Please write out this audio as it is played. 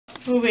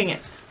moving it.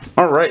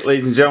 Alright,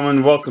 ladies and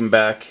gentlemen, welcome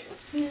back.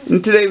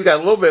 And today we got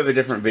a little bit of a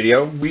different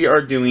video. We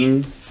are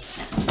doing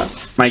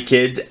my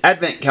kids'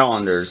 advent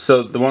calendars.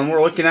 So the one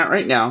we're looking at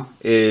right now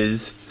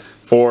is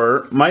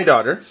for my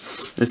daughter.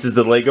 This is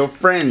the Lego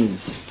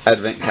Friends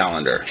advent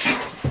calendar.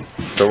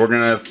 So we're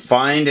going to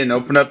find and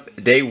open up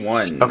day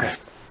one. Okay.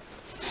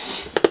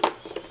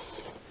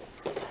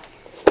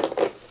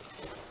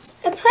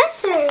 A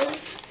present.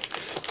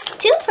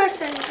 2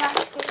 presents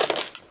actually.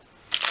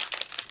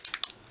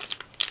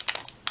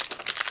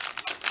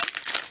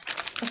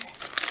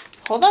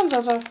 Hold on,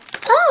 Zozo.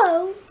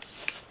 Oh.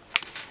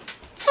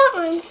 That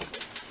one.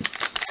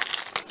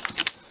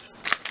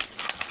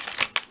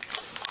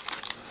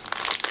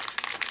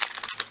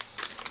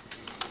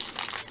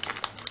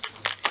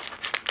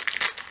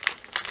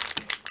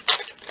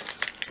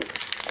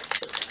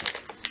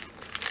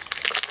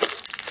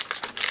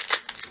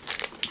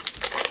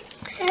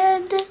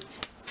 Head.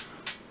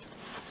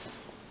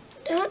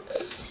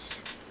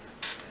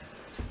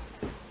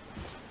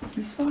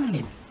 He's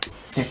fine.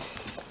 Sit.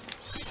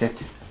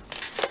 Sit.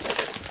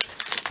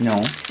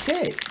 No,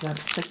 sit. It's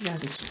like you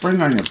have a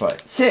spring on your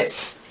butt. Sit.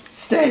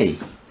 Stay.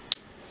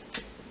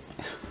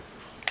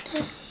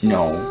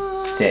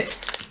 No, sit.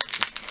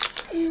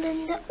 And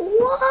then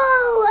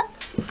whoa!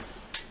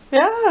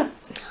 Yeah.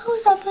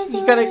 Those are pretty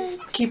You gotta good.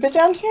 keep it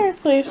down here,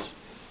 please.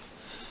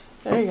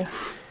 There you go.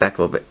 Back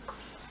a little bit.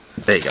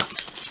 There you go.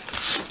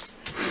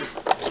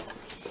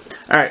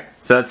 Alright,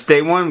 so that's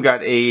day one. We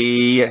got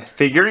a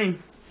figurine.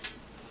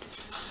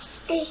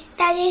 Hey,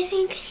 Daddy, I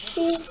think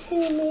she's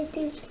who made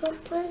these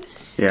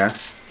footprints. Yeah.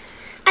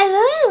 I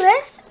really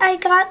wish I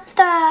got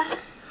the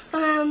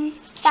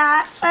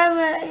that. I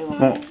really want.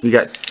 Well, you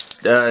got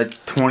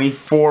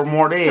 24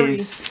 more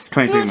days.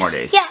 23 more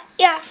days.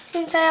 Yeah,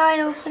 since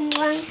I opened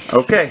one.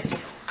 Okay.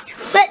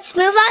 Let's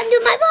move on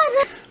to my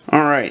brother.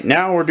 Alright,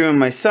 now we're doing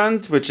my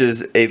son's, which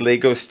is a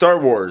Lego Star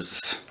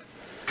Wars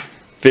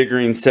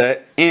figurine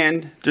set.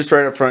 And just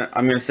right up front,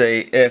 I'm going to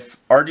say if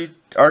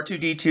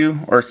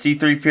R2-D2 or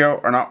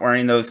C-3PO are not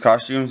wearing those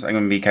costumes, I'm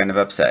going to be kind of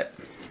upset.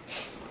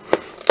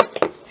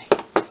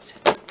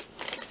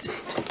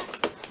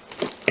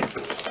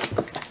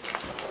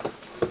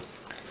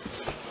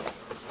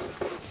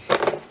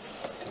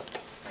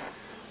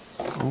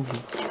 Oh,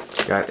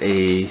 got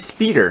a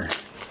speeder.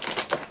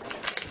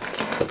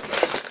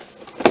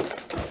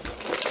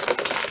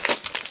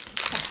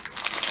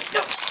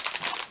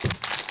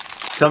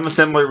 Some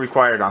assembly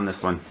required on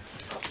this one.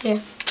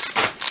 Yeah.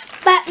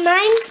 But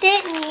mine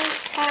did need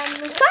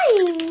some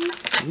cleaning.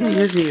 Yeah,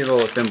 yours need a little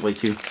assembly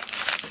too.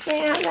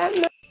 Yeah, that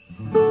much.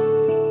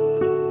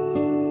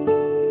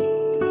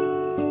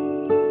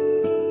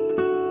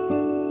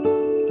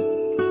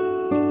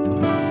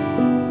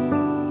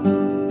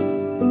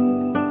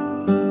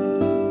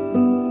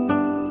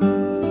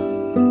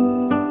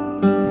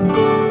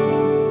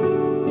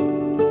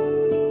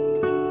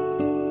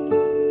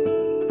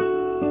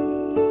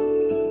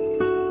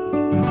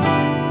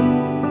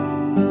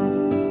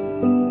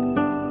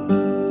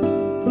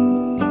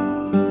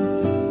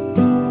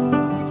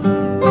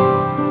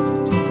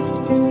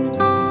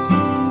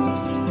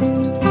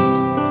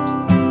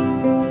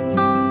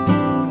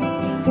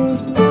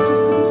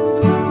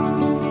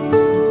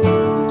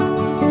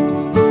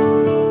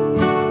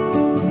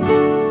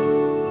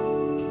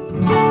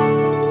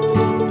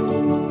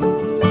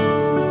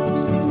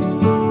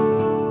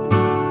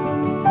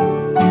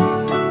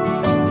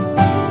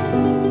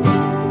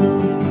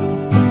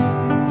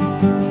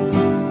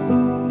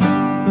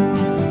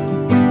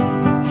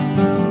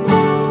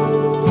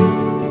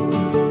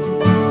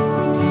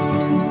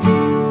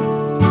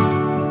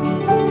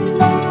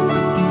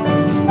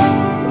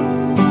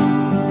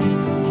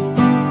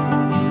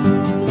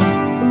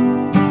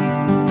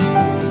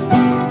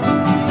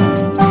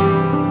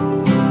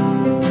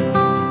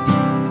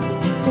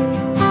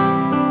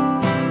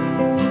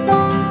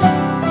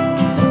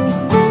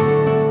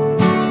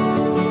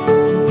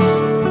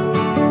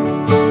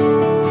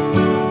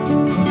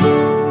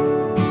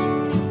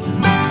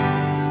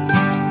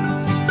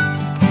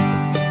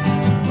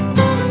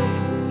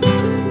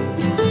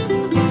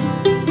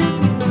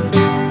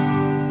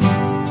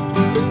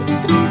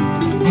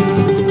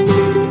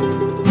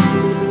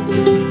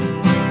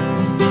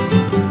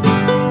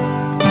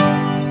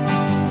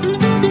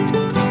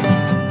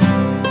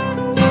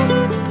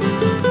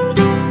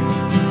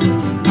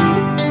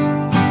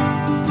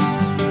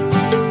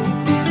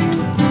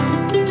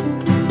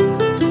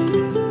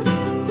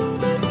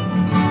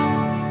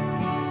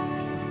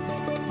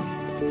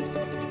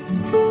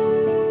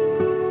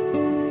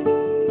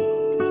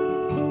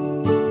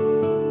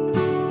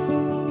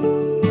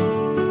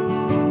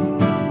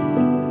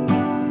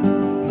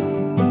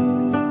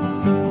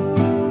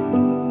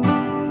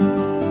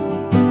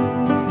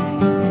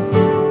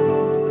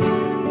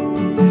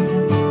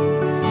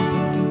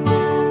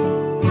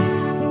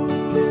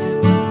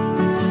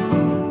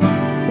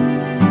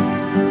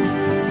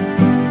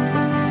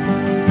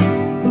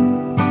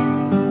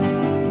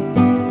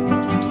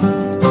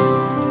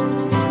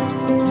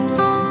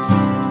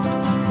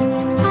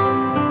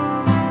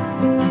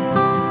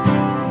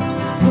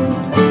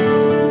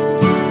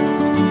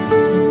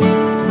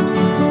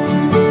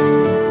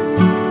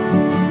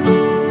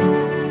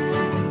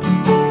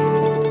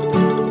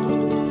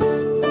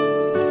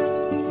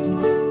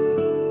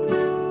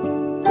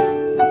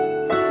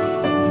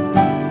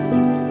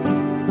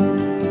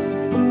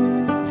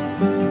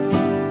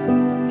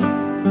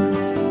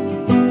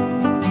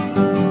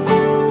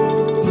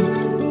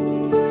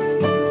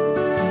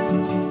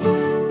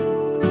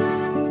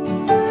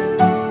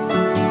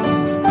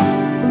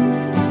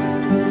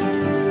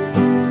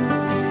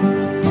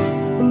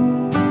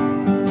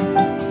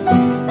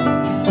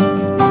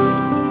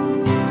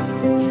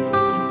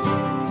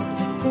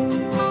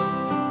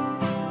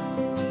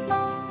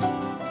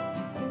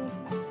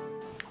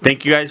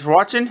 thank you guys for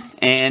watching,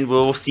 and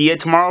we'll see you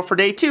tomorrow for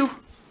day 2.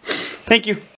 Thank you.